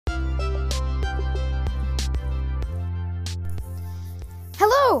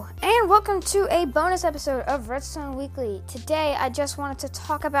Hello, and welcome to a bonus episode of Redstone Weekly. Today, I just wanted to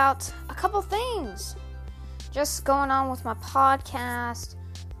talk about a couple things just going on with my podcast,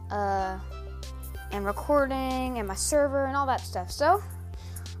 and recording, and my server, and all that stuff. So,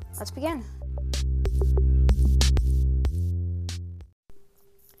 let's begin.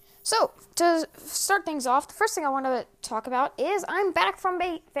 So, to start things off, the first thing I want to talk about is I'm back from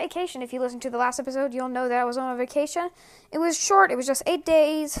vacation. If you listened to the last episode, you'll know that I was on a vacation. It was short. It was just 8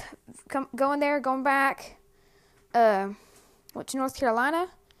 days, going there, going back, went to North Carolina.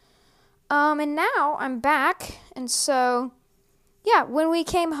 And now I'm back, and so, yeah, when we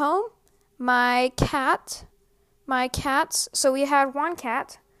came home, my cats, so we had one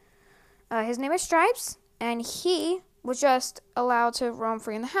cat, his name is Stripes, and he was just allowed to roam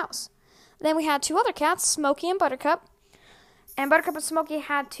free in the house. Then we had two other cats, Smokey and Buttercup. And Buttercup and Smokey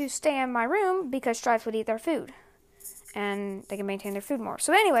had to stay in my room because Stripes would eat their food. And they can maintain their food more.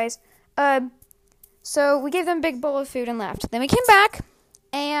 So anyways, so we gave them a big bowl of food and left. Then we came back,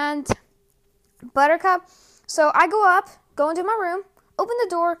 and Buttercup, so I go into my room, open the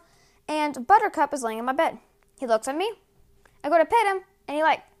door, and Buttercup is laying in my bed. He looks at me. I go to pet him, and he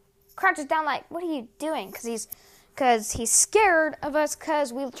crouches down what are you doing? Because he's scared of us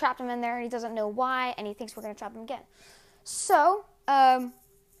because we trapped him in there and he doesn't know why and he thinks we're going to trap him again. So,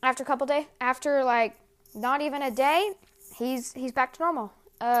 after a couple days, not even a day, he's back to normal.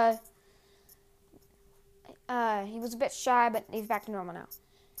 He was a bit shy, but he's back to normal now.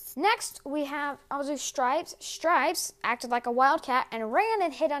 Next, we have Stripes. Stripes acted like a wild cat and ran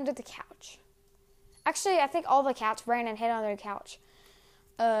and hid under the couch. Actually, I think all the cats ran and hid under the couch.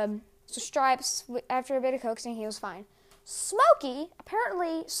 So Stripes, after a bit of coaxing, he was fine. Smokey,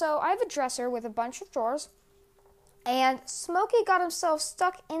 apparently, so I have a dresser with a bunch of drawers, and Smokey got himself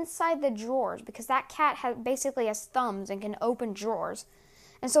stuck inside the drawers because that cat basically has thumbs and can open drawers.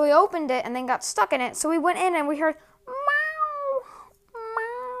 And so he opened it and then got stuck in it. So we went in and we heard, meow,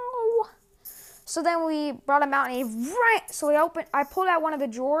 meow. So then we brought him out and I pulled out one of the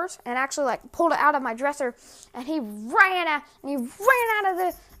drawers and actually pulled it out of my dresser, and he ran out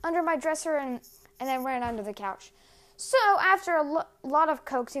of under my dresser and then ran under the couch. So after a lot of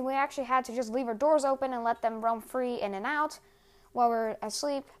coaxing, we actually had to just leave our doors open and let them roam free in and out while we were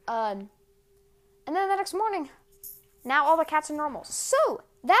asleep. And then the next morning, now all the cats are normal. So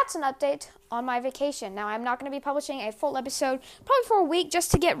that's an update on my vacation. Now I'm not going to be publishing a full episode, probably for a week, just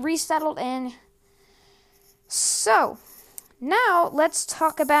to get resettled in. So now let's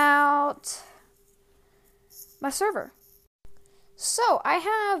talk about my server. So, I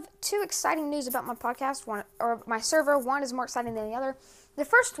have two exciting news about my podcast, my server. One is more exciting than the other. The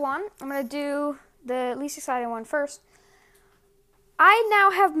first one, I'm going to do the least exciting one first. I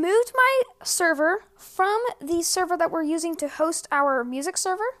now have moved my server from the server that we're using to host our music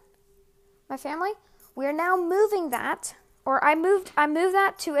server, my family. We are now moving that, or I moved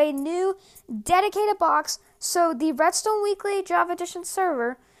that to a new dedicated box. So, the Redstone Weekly Java Edition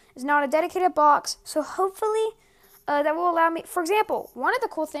server is now a dedicated box. So, hopefully that will allow me, for example, one of the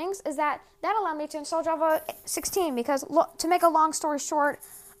cool things is that allowed me to install Java 16 because to make a long story short,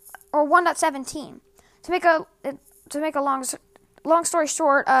 or 1.17. To make a long story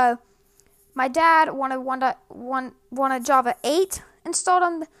short, my dad wanted Java 8 installed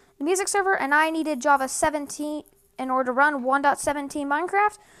on the music server, and I needed Java 17 in order to run 1.17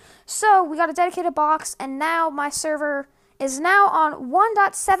 Minecraft. So we got a dedicated box, and now my server is now on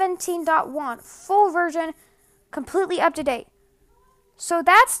 1.17.1, full version, completely up to date. So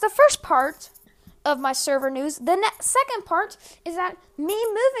that's the first part of my server news. The second part is that me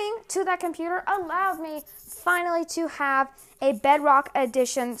moving to that computer allowed me finally to have a Bedrock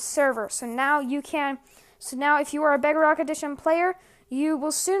Edition server. So now if you are a Bedrock Edition player, you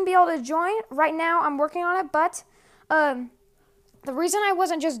will soon be able to join. Right now I'm working on it, but the reason I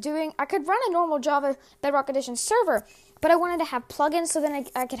wasn't just I could run a normal Java Bedrock Edition server, but I wanted to have plugins so then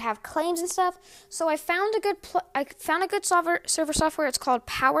I could have claims and stuff. So I found a good server software. It's called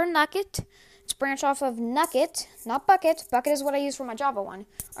PowerNucket. It's branched off of Nucket, not Bucket. Bucket is what I use for my Java one.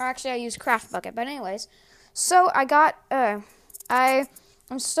 Or actually I use CraftBucket. But anyways, so I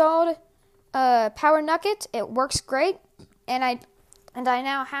installed PowerNucket. It works great, and I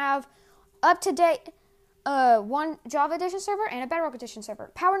now have up to date one Java Edition server and a Bedrock Edition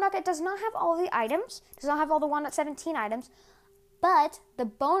server. PowerNucket does not have all the items, does not have all the 1.17 items, but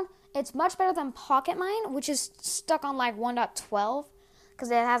it's much better than PocketMine, which is stuck on 1.12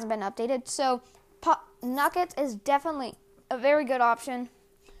 because it hasn't been updated. So Nucket is definitely a very good option.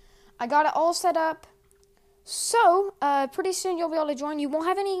 I got it all set up. So pretty soon you'll be able to join. You won't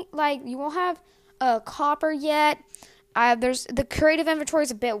have copper yet. There's the creative inventory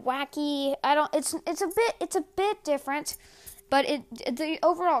is a bit wacky. It's a bit different, but the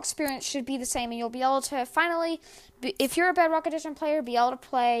overall experience should be the same, and you'll be able to finally, if you're a Bedrock Edition player, be able to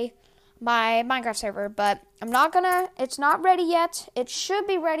play my Minecraft server. But it's not ready yet. It should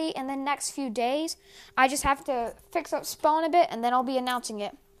be ready in the next few days. I just have to fix up Spawn a bit, and then I'll be announcing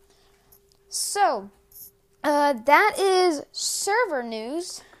it. So, that is server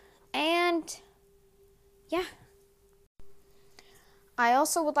news, and yeah. I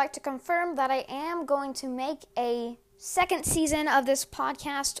also would like to confirm that I am going to make a second season of this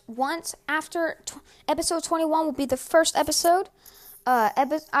podcast once after episode 21 will be the first episode.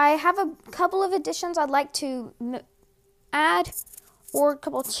 I have a couple of additions I'd like to add, or a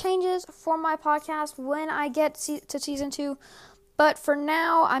couple of changes for my podcast when I get to season 2. But for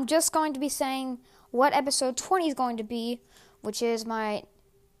now, I'm just going to be saying what episode 20 is going to be, which is 2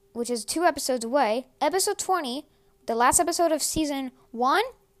 episodes away. Episode 20, the last episode of season 1,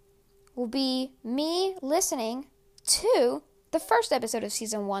 will be me listening to the first episode of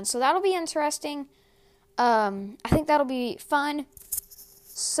season 1. So that'll be interesting. I think that'll be fun.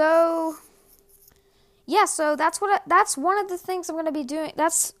 So yeah, so that's one of the things I'm going to be doing.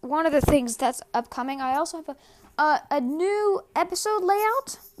 That's one of the things that's upcoming. I also have a new episode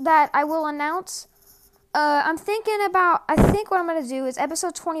layout that I will announce. I think what I'm going to do is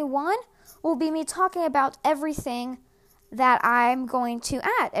episode 21 will be me talking about everything that I'm going to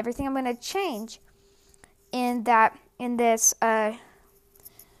add, everything I'm going to change in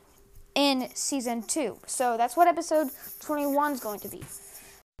season 2. So that's what episode 21 is going to be.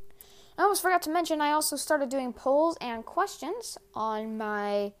 I almost forgot to mention, I also started doing polls and questions on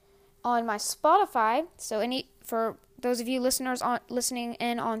my Spotify. So for those of you listening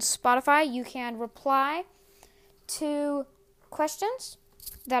in on Spotify, you can reply to questions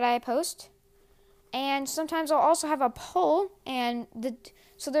that I post. And sometimes I'll also have a poll, and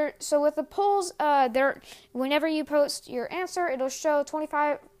so with the polls, whenever you post your answer, it'll show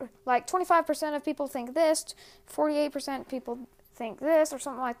 25% of people think this, 48% people think this, or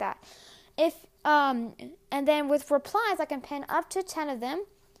something like that. And then with replies, I can pin up to 10 of them.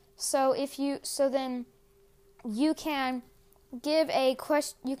 So then you can give a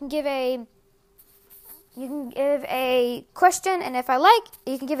question. You can give a question, and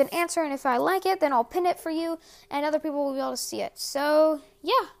you can give an answer, and if I like it, then I'll pin it for you, and other people will be able to see it. So,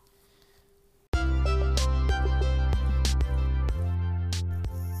 yeah.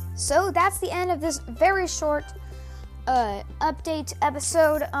 So, that's the end of this very short update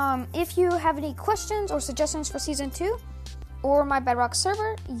episode. If you have any questions or suggestions for Season 2 or my Bedrock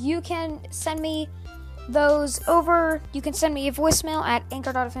server, you can send me those over. You can send me a voicemail at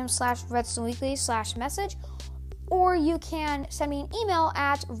anchor.fm/redstoneweekly/message, or you can send me an email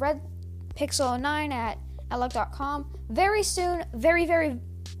at redpixel9@outlook.com. Very soon,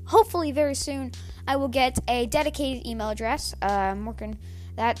 hopefully very soon, I will get a dedicated email address. I'm working.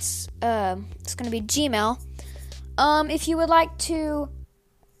 It's going to be Gmail. If you would like to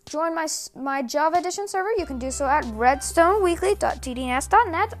join my Java Edition server, you can do so at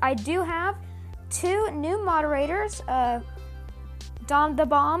redstoneweekly.ddns.net. I do have 2 new moderators, Dom the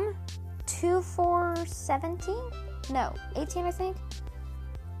Bomb 18, I think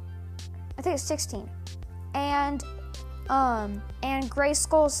it's 16, and Gray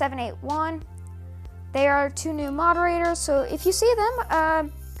Skull 781. They are 2 new moderators, so if you see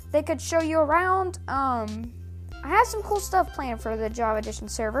them, they could show you around. I have some cool stuff planned for the Java Edition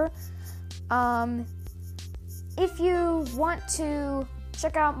server. If you want to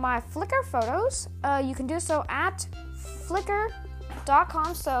check out my Flickr photos, you can do so at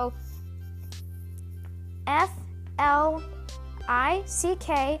flickr.com. So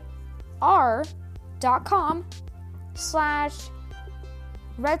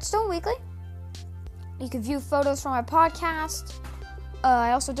FLICKR.com/Redstone Weekly. You can view photos from my podcast.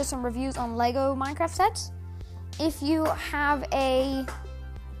 I also did some reviews on Lego Minecraft sets. If you have and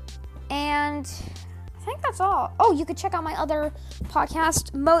I think that's all. Oh, you could check out my other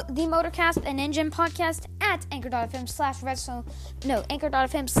podcast, the Motorcast and Engine podcast at anchor.fm/redstone. No,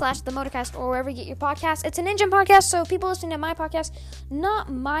 anchor.fm/the Motorcast, or wherever you get your podcast. It's an engine podcast, so people listening to my podcast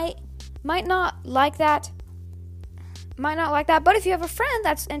might not like that. But if you have a friend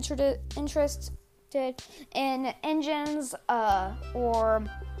that's interested in engines or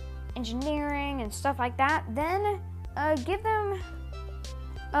engineering and stuff like that, then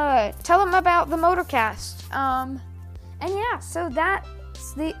tell them about the Motorcast. And yeah, so that's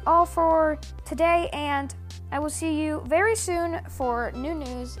all for today, and I will see you very soon for New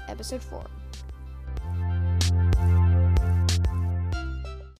News Episode 4.